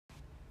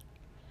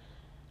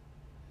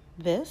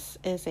This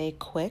is a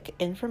quick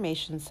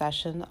information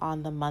session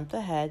on the month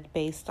ahead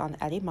based on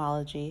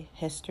etymology,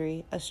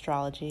 history,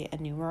 astrology,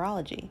 and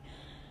numerology.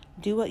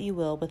 Do what you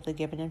will with the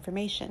given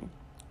information.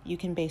 You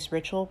can base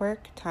ritual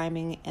work,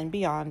 timing, and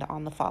beyond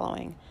on the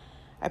following.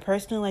 I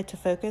personally like to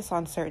focus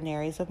on certain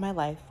areas of my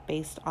life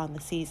based on the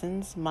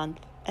seasons,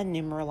 month, and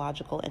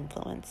numerological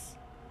influence.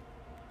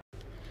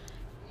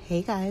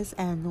 Hey guys,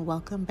 and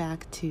welcome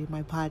back to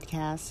my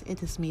podcast.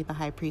 It is me, the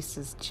High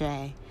Priestess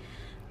Jay.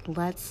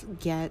 Let's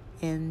get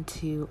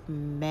into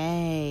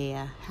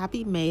May.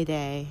 Happy May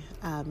Day.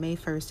 May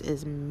 1st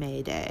is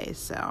May Day,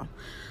 so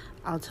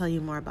I'll tell you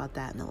more about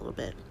that in a little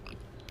bit.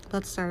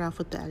 Let's start off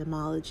with the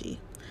etymology.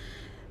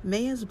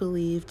 May is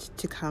believed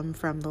to come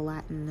from the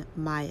Latin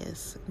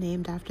Maius,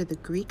 named after the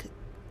Greek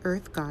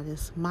earth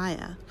goddess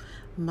Maia.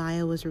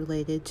 Maia was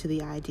related to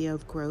the idea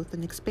of growth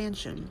and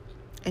expansion.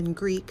 In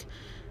Greek,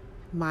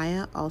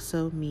 Maia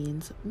also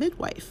means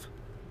midwife.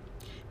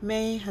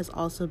 May has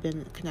also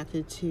been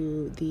connected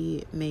to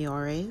the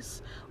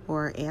Mayores,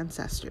 or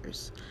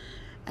ancestors,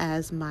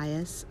 as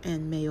Maius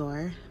and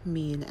Mayor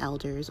mean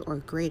elders or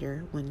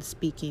greater when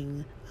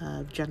speaking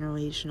of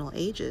generational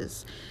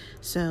ages.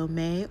 So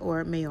May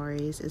or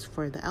Mayores is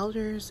for the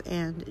elders,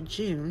 and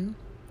June,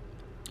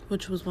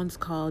 which was once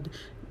called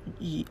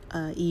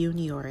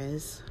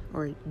Juniores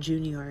or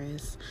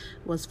Juniores,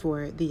 was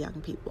for the young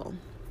people.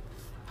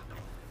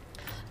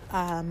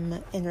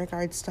 In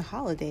regards to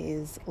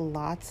holidays,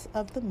 lots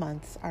of the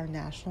months are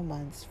national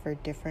months for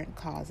different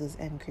causes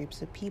and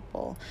groups of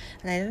people.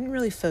 And I didn't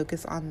really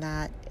focus on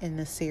that in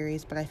the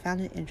series, but I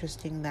found it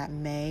interesting that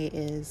May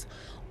is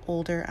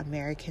Older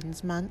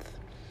Americans Month.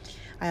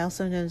 I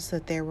also noticed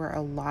that there were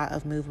a lot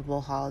of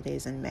movable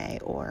holidays in May,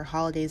 or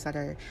holidays that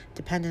are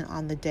dependent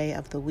on the day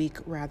of the week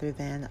rather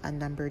than a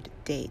numbered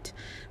date.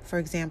 For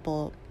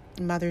example,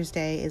 Mother's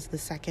Day is the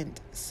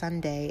second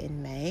Sunday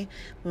in May.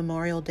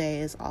 Memorial Day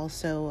is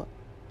also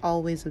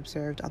always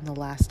observed on the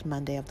last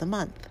Monday of the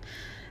month.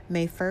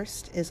 May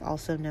 1st is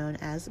also known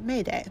as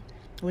May Day,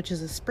 which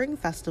is a spring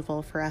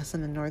festival for us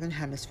in the Northern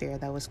Hemisphere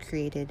that was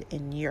created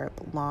in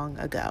Europe long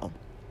ago.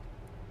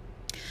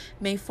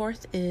 May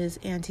 4th is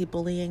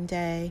Anti-Bullying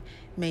Day.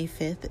 May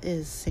 5th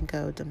is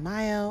Cinco de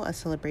Mayo, a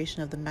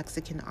celebration of the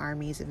Mexican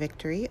Army's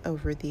victory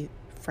over the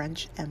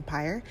French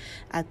Empire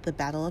at the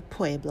Battle of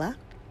Puebla.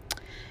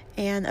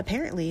 And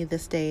apparently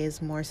this day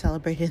is more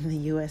celebrated in the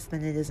U.S.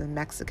 than it is in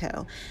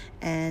Mexico.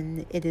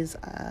 And it is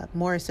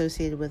more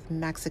associated with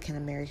Mexican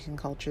American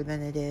culture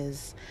than it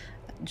is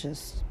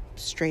just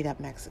straight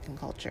up Mexican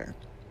culture.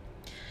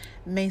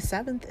 May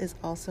 7th is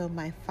also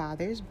my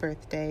father's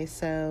birthday,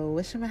 so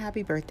wish him a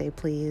happy birthday,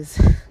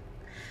 please.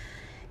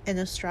 In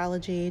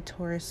astrology,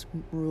 Taurus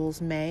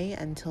rules May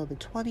until the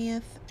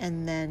 20th,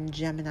 and then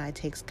Gemini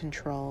takes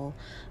control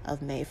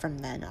of May from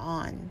then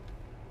on.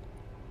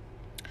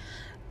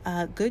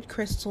 Good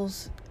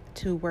crystals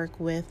to work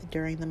with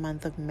during the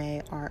month of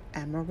May are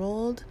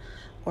emerald,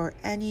 or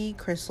any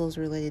crystals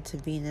related to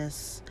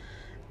Venus,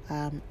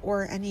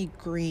 or any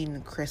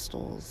green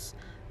crystals.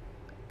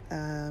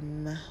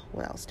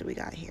 What else do we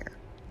got here?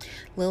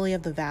 Lily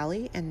of the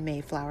Valley and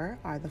Mayflower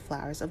are the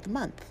flowers of the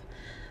month.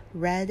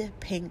 Red,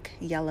 pink,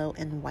 yellow,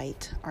 and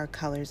white are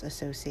colors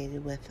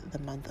associated with the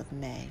month of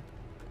May.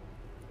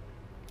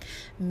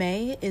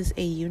 May is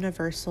a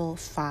universal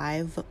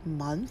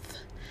 5-month,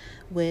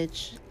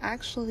 which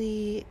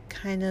actually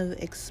kind of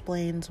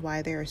explains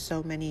why there are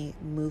so many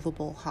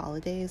movable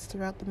holidays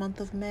throughout the month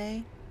of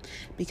May,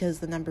 because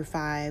the number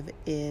 5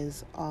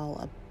 is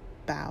all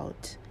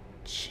about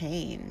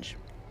change.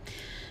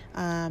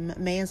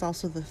 May is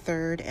also the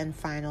third and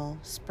final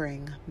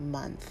spring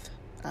month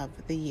of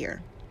the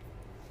year.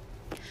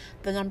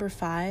 The number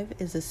 5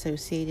 is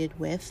associated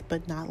with,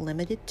 but not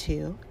limited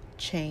to,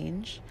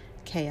 change,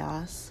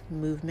 chaos,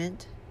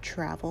 movement,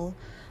 travel,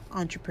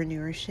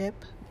 entrepreneurship,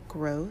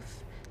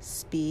 growth,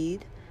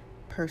 speed,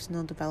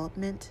 personal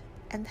development,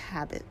 and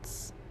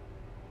habits.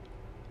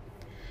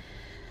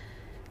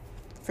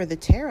 For the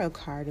tarot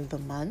card of the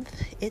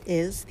month, it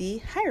is the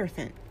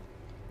Hierophant.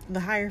 The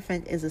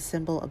Hierophant is a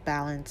symbol of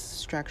balance,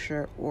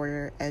 structure,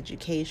 order,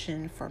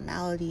 education,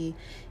 formality,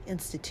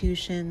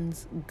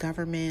 institutions,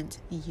 government,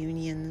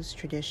 unions,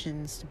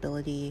 traditions,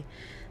 stability,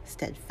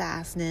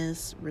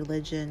 steadfastness,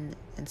 religion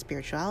and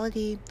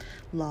spirituality,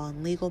 law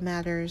and legal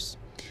matters.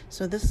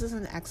 So this is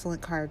an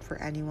excellent card for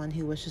anyone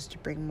who wishes to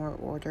bring more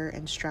order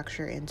and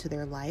structure into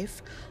their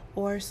life,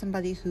 or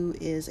somebody who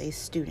is a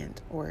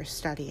student or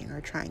studying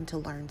or trying to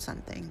learn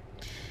something.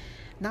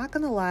 Not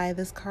gonna lie,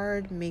 this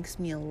card makes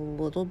me a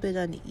little bit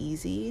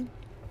uneasy,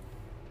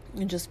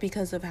 just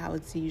because of how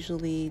it's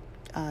usually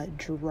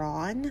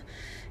drawn.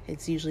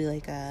 It's usually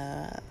like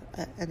an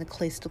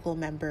ecclesiastical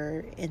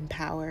member in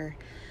power,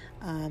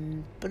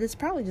 but it's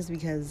probably just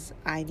because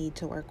I need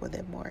to work with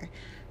it more.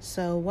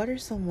 So what are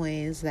some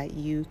ways that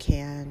you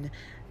can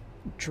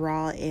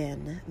draw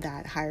in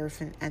that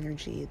Hierophant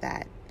energy,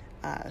 that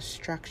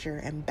structure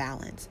and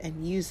balance,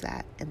 and use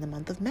that in the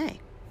month of May?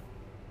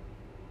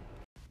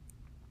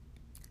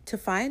 To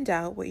find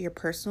out what your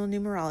personal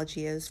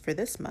numerology is for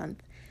this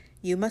month,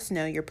 you must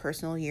know your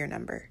personal year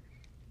number.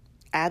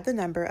 Add the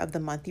number of the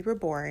month you were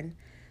born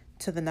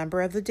to the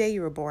number of the day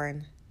you were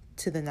born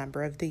to the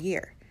number of the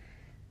year.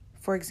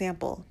 For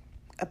example,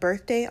 a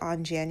birthday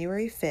on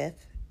January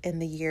 5th in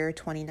the year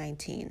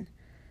 2019.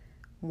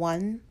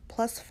 1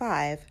 plus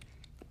 5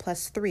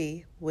 plus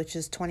 3, which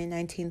is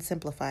 2019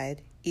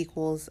 simplified,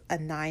 equals a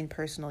 9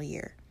 personal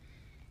year.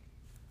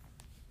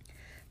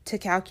 To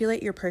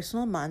calculate your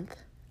personal month,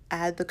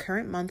 add the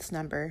current month's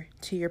number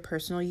to your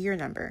personal year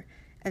number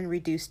and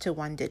reduce to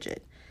 1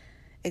 digit.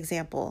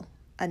 Example,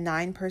 a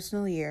 9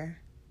 personal year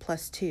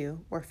plus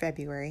 2, or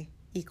February,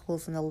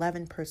 equals an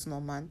 11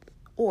 personal month,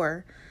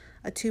 or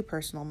a 2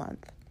 personal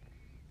month.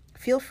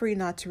 Feel free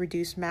not to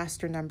reduce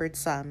master numbered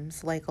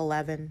sums like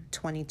 11,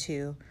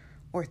 22,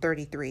 or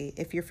 33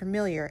 if you're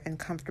familiar and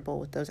comfortable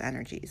with those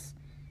energies.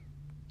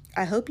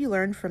 I hope you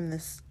learned from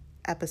this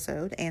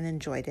episode and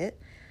enjoyed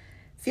it.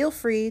 Feel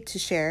free to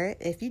share it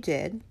if you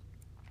did.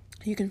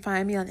 You can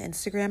find me on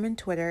Instagram and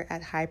Twitter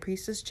at High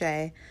Priestess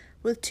J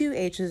with 2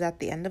 H's at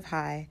the end of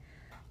high,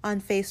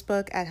 on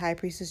Facebook at High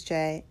Priestess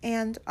J,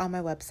 and on my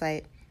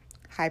website,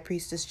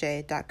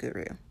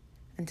 highpriestessj.guru.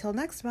 Until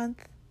next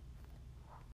month.